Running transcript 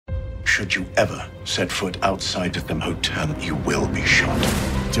Should you ever set foot outside of them hotel, you will be shot.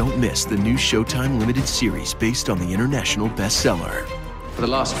 Don't miss the new Showtime limited series based on the international bestseller. For the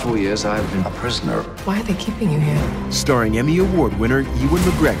last 4 years, I've been a prisoner. Why are they keeping you here? Starring Emmy Award winner Ewan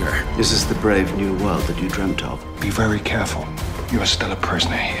McGregor. This is the brave new world that you dreamt of. Be very careful. You are still a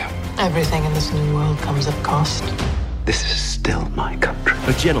prisoner here. Everything in this new world comes at cost. This is still my country.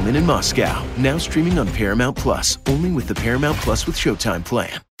 A Gentleman in Moscow, now streaming on Paramount Plus, only with the Paramount Plus with Showtime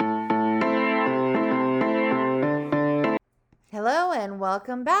plan. Hello and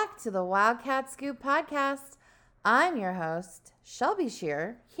welcome back to the Wildcat Scoop podcast. I'm your host, Shelby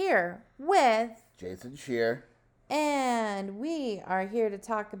Shear, here with Jason Shear. And we are here to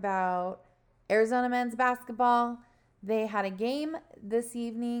talk about Arizona men's basketball. They had a game this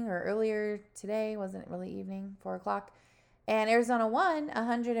evening or earlier today, wasn't really evening, 4 o'clock. And Arizona won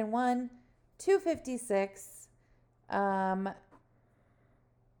 101-256.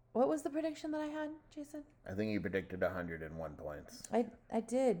 What was the prediction that I had, Jason? I think you predicted 101 points. I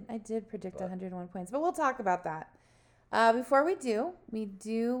did predict 101 points, but we'll talk about that. Before we do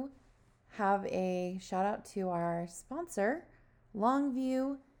have a shout out to our sponsor,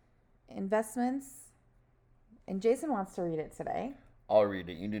 Longview Investments. And Jason wants to read it today. I'll read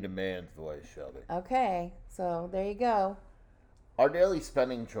it. You need a man's voice, Shelby. Okay, so there you go. Our daily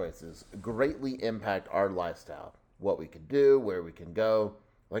spending choices greatly impact our lifestyle, what we can do, where we can go,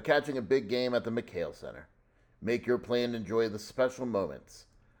 like catching a big game at the McHale Center. Make your plan enjoy the special moments.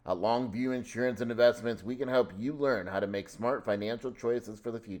 At Longview Insurance and Investments, we can help you learn how to make smart financial choices for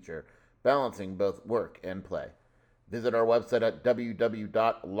the future, balancing both work and play. Visit our website at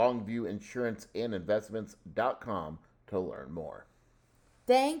www.longviewinsuranceinvestments.com to learn more.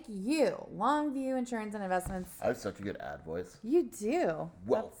 Thank you, Longview Insurance and Investments. I have such a good ad voice. You do.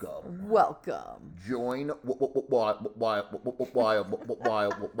 Welcome. Join Wildcat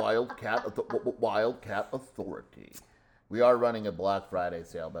Authority. We are running a Black Friday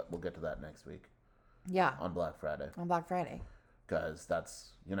sale, but we'll get to that next week. Yeah. On Black Friday. Because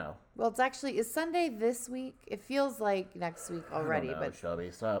that's, Well, it's Sunday this week. It feels like next week already. I don't know, but Shelby,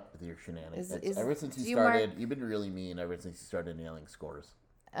 stop with your shenanigans. Is- ever since you do started, you've been really mean ever since you started nailing scores.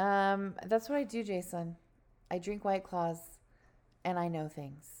 That's what I do, Jason. I drink White Claws, and I know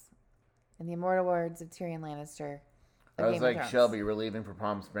things. In the immortal words of Tyrion Lannister. I was like, Shelby, we're leaving for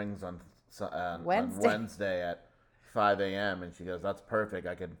Palm Springs on Wednesday at 5 a.m. And she goes, that's perfect.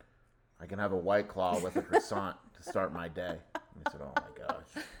 I can have a White Claw with a croissant to start my day. And I said, oh my gosh.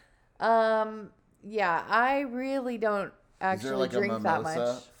 Yeah, I really don't actually drink that much. Is there like a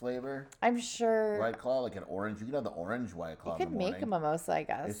mimosa flavor? I'm sure. White Claw, like an orange. You can have the orange White Claw. You could make a mimosa, I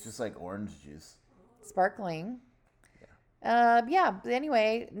guess. It's just like orange juice. Sparkling. Yeah. But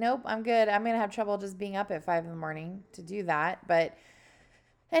anyway, nope, I'm good. I'm going to have trouble just being up at 5 in the morning to do that. But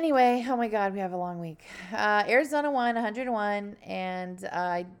anyway, oh my God, we have a long week. Arizona won 101, and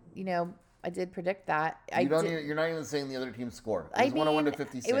I did predict that. You're not even saying the other team's score. It was 101 to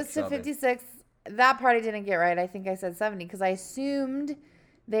 56. It was to 56. That part I didn't get right. I think I said 70 because I assumed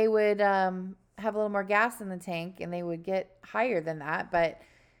they would have a little more gas in the tank and they would get higher than that. But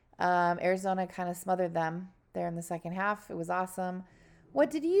Arizona kind of smothered them there in the second half. It was awesome.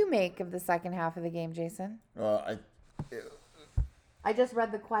 What did you make of the second half of the game, Jason? I just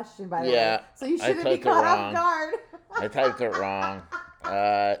read the question, by the way. So you shouldn't be caught off guard. I typed it wrong.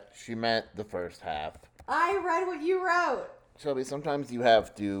 She meant the first half. I read what you wrote. Shelby, sometimes you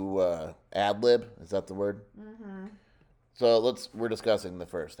have to ad-lib. Is that the word? Mm-hmm. So we're discussing the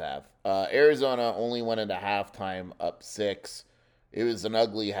first half. Arizona only went into halftime up 6. It was an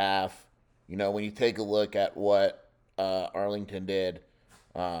ugly half. When you take a look at what Arlington did,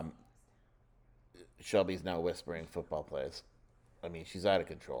 Shelby's now whispering football plays. I mean, she's out of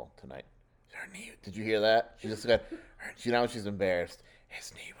control tonight. Her knee. Did you hear that? She just got. She's embarrassed.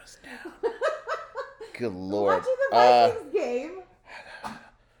 His knee was down. Good Lord. Watching the Vikings game.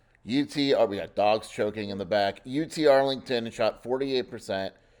 We got dogs choking in the back. UT Arlington shot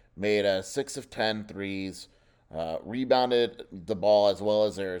 48%, made 6 of 10 threes, rebounded the ball as well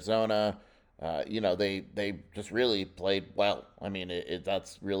as Arizona. They just really played well. I mean,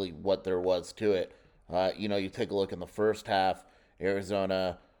 that's really what there was to it. You take a look in the first half,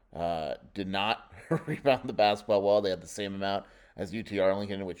 Arizona did not rebound the basketball well. They had the same amount as UT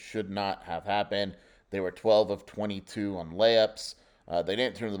Arlington, which should not have happened. They were 12 of 22 on layups. They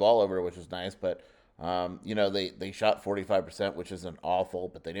didn't turn the ball over, which was nice, but they shot 45%, which isn't awful,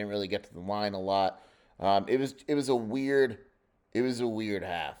 but they didn't really get to the line a lot. It was a weird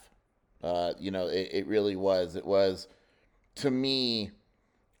half. It really was. It was, to me,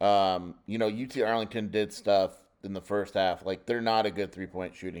 UT Arlington did stuff in the first half. Like, they're not a good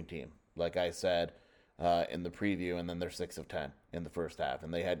 3-point shooting team. like I said in the preview, and then they're 6 of 10 in the first half.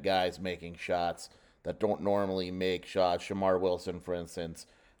 And they had guys making shots that don't normally make shots. Shamar Wilson, for instance,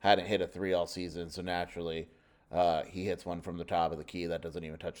 hadn't hit a 3 all season, so naturally he hits one from the top of the key that doesn't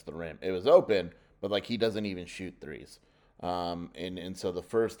even touch the rim. It was open, but like he doesn't even shoot threes. And so the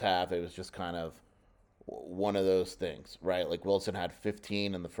first half, it was just kind of one of those things, right? Like Wilson had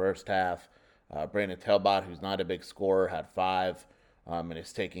 15 in the first half. Brandon Talbot, who's not a big scorer, had 5 and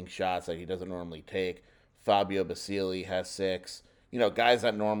is taking shots that he doesn't normally take. Fabio Basile has 6. You know, guys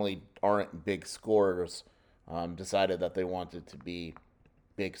that normally aren't big scorers decided that they wanted to be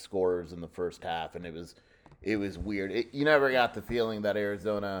big scorers in the first half, and it was weird. You never got the feeling that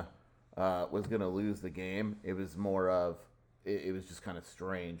Arizona was going to lose the game. It was more of it was just kind of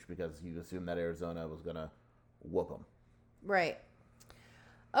strange because you assumed that Arizona was going to whoop them. Right.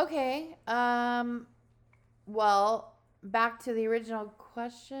 Okay. Well, back to the original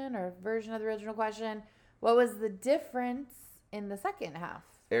question or version of the original question. What was the difference in the second half?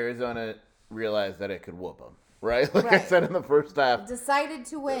 Arizona realized that it could whoop them, right? Like I said in the first half. Decided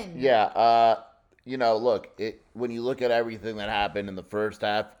to win. Yeah. You know, look, when you look at everything that happened in the first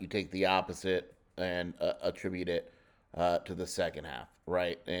half, you take the opposite and attribute it to the second half,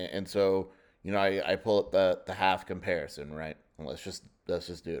 right? And so, you know, I pull up the half comparison, right? And let's just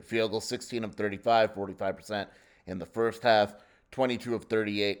do it. Field goal 16 of 35, 45% in the first half, 22 of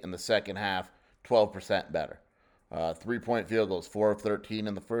 38 in the second half, 12% better. 3-point field goals, 4 of 13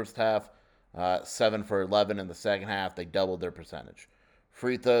 in the first half, 7 for 11 in the second half. They doubled their percentage.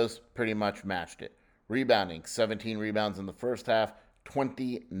 Free throws pretty much matched it. Rebounding, 17 rebounds in the first half,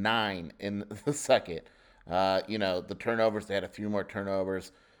 29 in the second. You know, the turnovers, they had a few more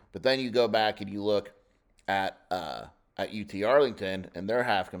turnovers. But then you go back and you look at UT Arlington and their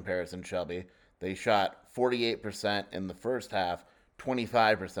half comparison, Shelby. They shot 48% in the first half,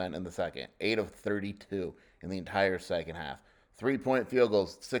 25% in the second, 8 of 32 in the entire second half. 3-point field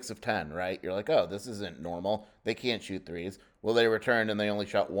goals, 6 of 10, right? You're like, oh, this isn't normal. They can't shoot threes. Well, they returned and they only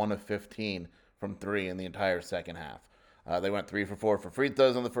shot 1 of 15 from 3 in the entire second half. They went 3 for 4 for free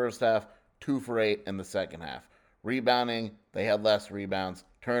throws in the first half, 2 for 8 in the second half. Rebounding, they had less rebounds.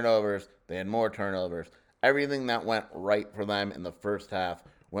 Turnovers, they had more turnovers. Everything that went right for them in the first half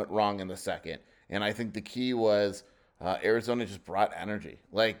went wrong in the second. And I think the key was Arizona just brought energy.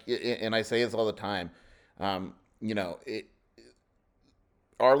 Like, and I say this all the time, you know,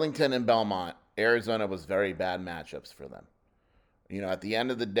 Arlington and Belmont, Arizona was very bad matchups for them. You know, at the end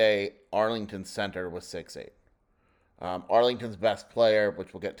of the day, Arlington's center was 6'8". Arlington's best player,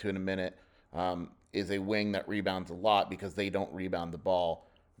 which we'll get to in a minute, is a wing that rebounds a lot because they don't rebound the ball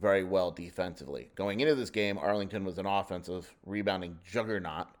very well defensively. Going into this game, Arlington was an offensive rebounding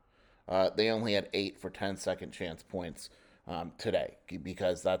juggernaut. They only had 8 for 10 second chance points today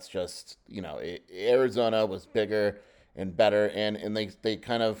because that's just, you know, Arizona was bigger and better, and they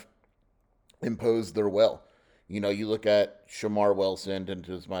kind of imposed their will. You know, you look at Shamar Wilson, didn't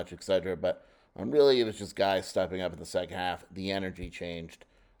do as much, etc., but really it was just guys stepping up in the second half. The energy changed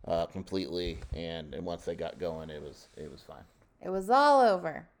completely, and once they got going, it was fine. It was all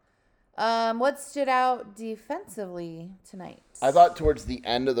over. What stood out defensively tonight? I thought towards the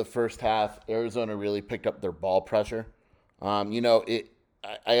end of the first half, Arizona really picked up their ball pressure. You know,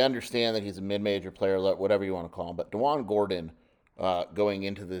 I understand that he's a mid-major player, whatever you want to call him, but DeJuan Gordon going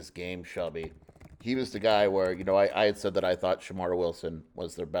into this game, Shelby, he was the guy where, you know, I had said that I thought Shamar Wilson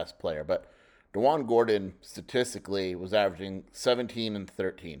was their best player, but DeJuan Gordon statistically was averaging 17 and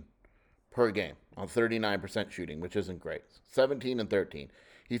 13 per game on 39% shooting, which isn't great. 17 and 13.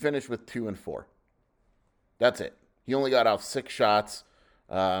 He finished with 2 and 4. That's it. He only got off 6 shots.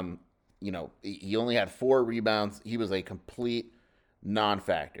 You know, he only had 4 rebounds. He was a complete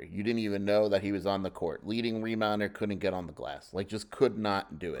non-factor. You didn't even know that he was on the court. Leading rebounder, couldn't get on the glass. Like, just could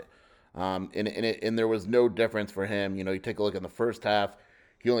not do it. And there was no difference for him. You know, you take a look in the first half,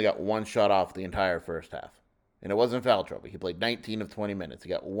 he only got 1 shot off the entire first half. And it wasn't foul trouble. He played 19 of 20 minutes. He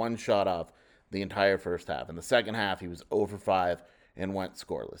got 1 shot off the entire first half. In the second half, he was 0 for 5 and went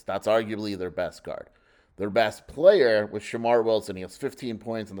scoreless. That's arguably their best guard. Their best player was Shamar Wilson. He has 15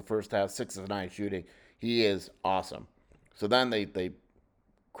 points in the first half, 6 of 9 shooting. He is awesome. So then they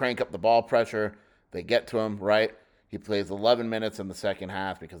crank up the ball pressure. They get to him, right? He plays 11 minutes in the second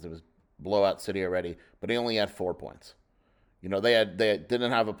half because it was blowout city already, but he only had 4 points. You know, they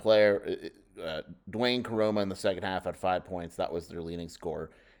didn't have a player. Dwayne Karoma in the second half had 5 points. That was their leading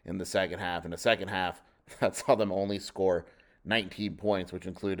scorer in the second half. In the second half, that saw them only score 19 points, which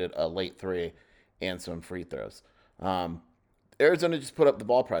included a late 3 and some free throws. Arizona just put up the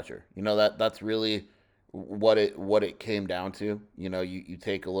ball pressure. You know, that's really what it came down to. You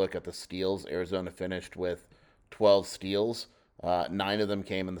take a look at the steals. Arizona finished with 12 steals. 9 of them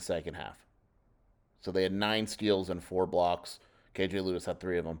came in the second half. So they had 9 steals and 4 blocks. KJ Lewis had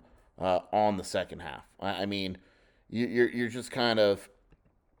 3 of them on the second half. I mean, you're just kind of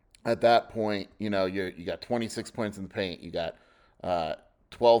at that point. You got 26 points in the paint. You got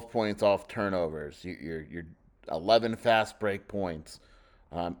 12 points off turnovers. You're 11 fast break points.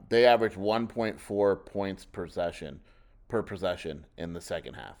 They averaged 1.4 points per possession in the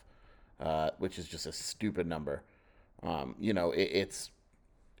second half, which is just a stupid number. UT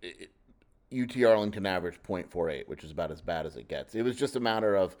Arlington averaged 0.48, which is about as bad as it gets. It was just a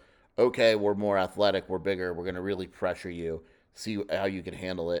matter of, okay, we're more athletic, we're bigger, we're going to really pressure you, see how you can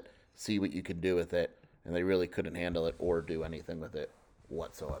handle it, see what you can do with it, and they really couldn't handle it or do anything with it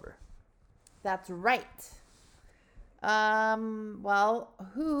whatsoever. That's right. Well,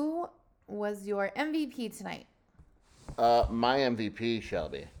 who was your MVP tonight? My MVP,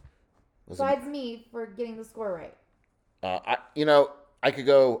 Shelby. Besides me for getting the score right. I could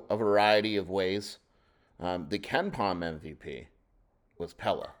go a variety of ways. The Ken Palm MVP was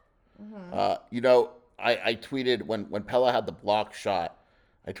Pella. Mm-hmm. I tweeted when Pella had the block shot,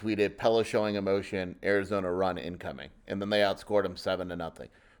 I tweeted Pella showing emotion, Arizona run incoming. And then they outscored him 7-0.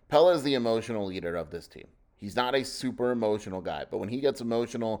 Pella is the emotional leader of this team. He's not a super emotional guy, but when he gets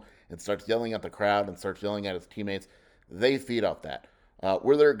emotional and starts yelling at the crowd and starts yelling at his teammates, they feed off that.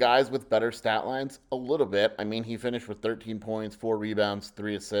 Were there guys with better stat lines? A little bit. I mean, he finished with 13 points, 4 rebounds,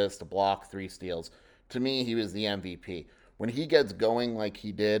 3 assists, a block, 3 steals. To me, he was the MVP. When he gets going like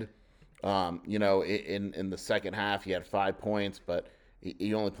he did, in the second half, he had 5 points, but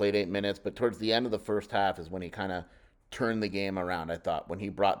he only played 8 minutes. But towards the end of the first half is when he kind of turned the game around, I thought. When he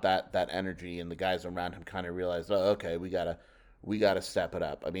brought that energy and the guys around him kind of realized, oh, okay, we gotta step it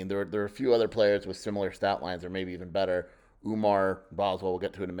up. I mean, there are a few other players with similar stat lines or maybe even better. Umar, Boswell, we'll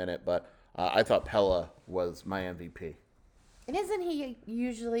get to in a minute, but I thought Pella was my MVP. And isn't he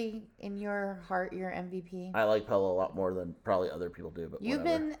usually, in your heart, your MVP? I like Pella a lot more than probably other people do, but You've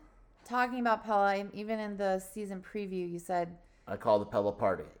been talking about Pella, even in the season preview, you said... I call the Pella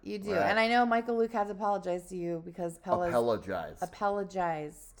party. You do, right? And I know Michael Luke has apologized to you because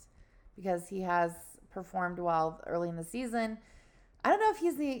apologized because he has performed well early in the season. I don't know if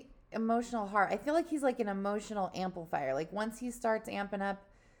he's the emotional heart. I feel like he's like an emotional amplifier. Like once he starts amping up,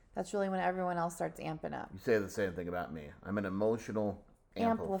 that's really when everyone else starts amping up. You say the same thing about me. I'm an emotional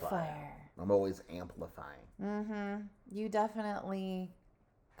amplifier. I'm always amplifying. Mm-hmm. You definitely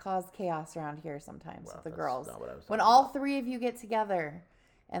cause chaos around here sometimes with the girls. When all 3 of you get together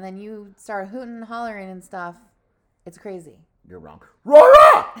and then you start hooting and hollering and stuff, it's crazy. You're wrong.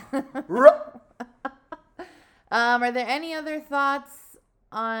 Are there any other thoughts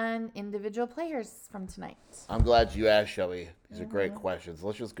on individual players from tonight? I'm glad you asked, Shelby. These are great questions.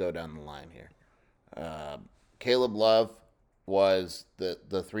 Let's just go down the line here. Caleb Love was the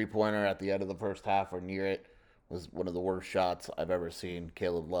 3-pointer at the end of the first half or near it. Was one of the worst shots I've ever seen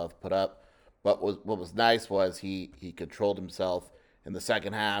Caleb Love put up. But what was nice was he controlled himself. In the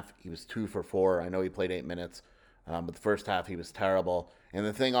second half, he was 2 for 4. I know he played 8 minutes, but the first half he was terrible. And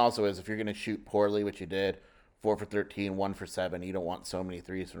the thing also is if you're going to shoot poorly, which you did, 4 for 13, 1 for 7. You don't want so many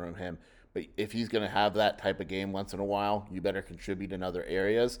threes from him. But if he's going to have that type of game once in a while, you better contribute in other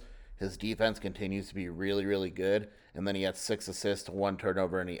areas. His defense continues to be really, really good. And then he had 6 assists, 1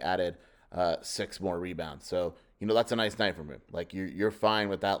 turnover, and he added 6 more rebounds. So, that's a nice night from him. Like, you're fine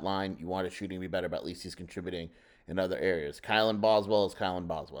with that line. You want his shooting to be better, but at least he's contributing in other areas. Kylan Boswell is Kylan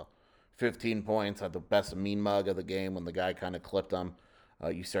Boswell. 15 points, had the best mean mug of the game when the guy kind of clipped him.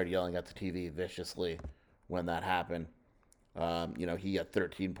 You started yelling at the TV viciously when that happened. He had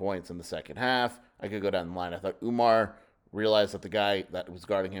 13 points in the second half. I could go down the line. I thought Umar realized that the guy that was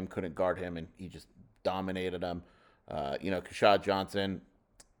guarding him couldn't guard him, and he just dominated him. Keshad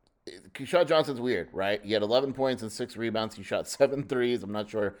Johnson's weird, right? He had 11 points and 6 rebounds. He shot 7 threes. I'm not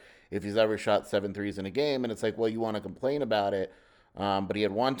sure if he's ever shot 7 threes in a game, and it's like, well, you want to complain about it, but he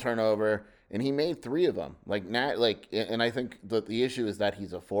had 1 turnover, and he made 3 of them. And I think the issue is that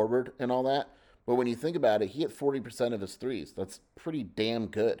he's a forward and all that. But when you think about it, he hit 40% of his threes. That's pretty damn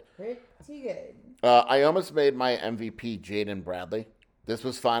good. Pretty good. I almost made my MVP Jaden Bradley. This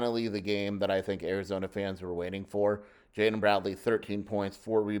was finally the game that I think Arizona fans were waiting for. Jaden Bradley, 13 points,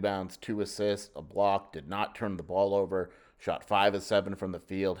 4 rebounds, 2 assists, a block, did not turn the ball over, shot 5 of 7 from the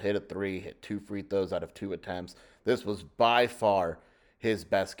field, hit a 3, hit 2 free throws out of 2 attempts. This was by far his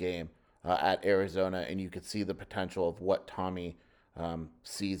best game at Arizona, and you could see the potential of what Tommy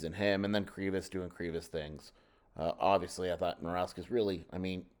sees in him, and then Krivas doing Krivas things. Obviously, I thought Nebraska's really,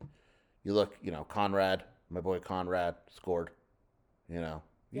 You look, Conrad, my boy Conrad scored. You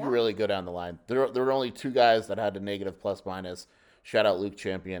Yeah. can really go down the line. There were only 2 guys that had a negative plus minus. Shout out Luke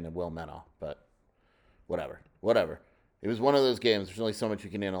Champion and Will Menow, but whatever. It was one of those games. There's only so much you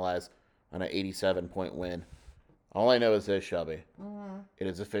can analyze on an 87-point win. All I know is this, Shelby. Mm-hmm. It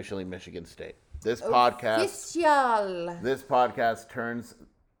is officially Michigan State. This Official. podcast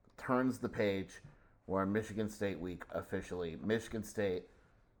turns the page. We're in Michigan State week officially. Michigan State,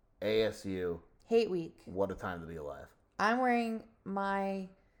 ASU. Hate week. What a time to be alive. I'm wearing my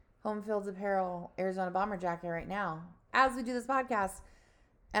Home Fields Apparel Arizona Bomber jacket right now as we do this podcast.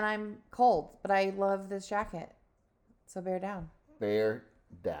 And I'm cold, but I love this jacket. So bear down. Bear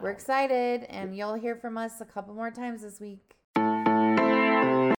down. We're excited, and you'll hear from us a couple more times this week.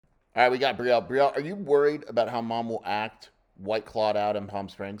 All right, we got Brielle. Brielle, are you worried about how Mom will act white clawed out in Palm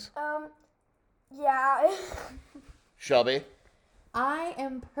Springs? Yeah. Shelby? I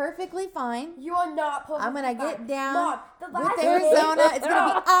am perfectly fine. You are not perfectly I'm going to get down Mom, with Arizona. It's going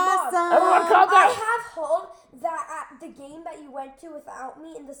to be awesome. Everyone calm down. I have heard that at the game that you went to without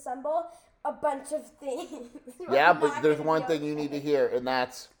me in the Sun Bowl, a bunch of things. Yeah, but there's one thing you need to hear, and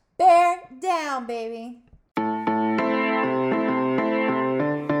that's... Bear down, baby.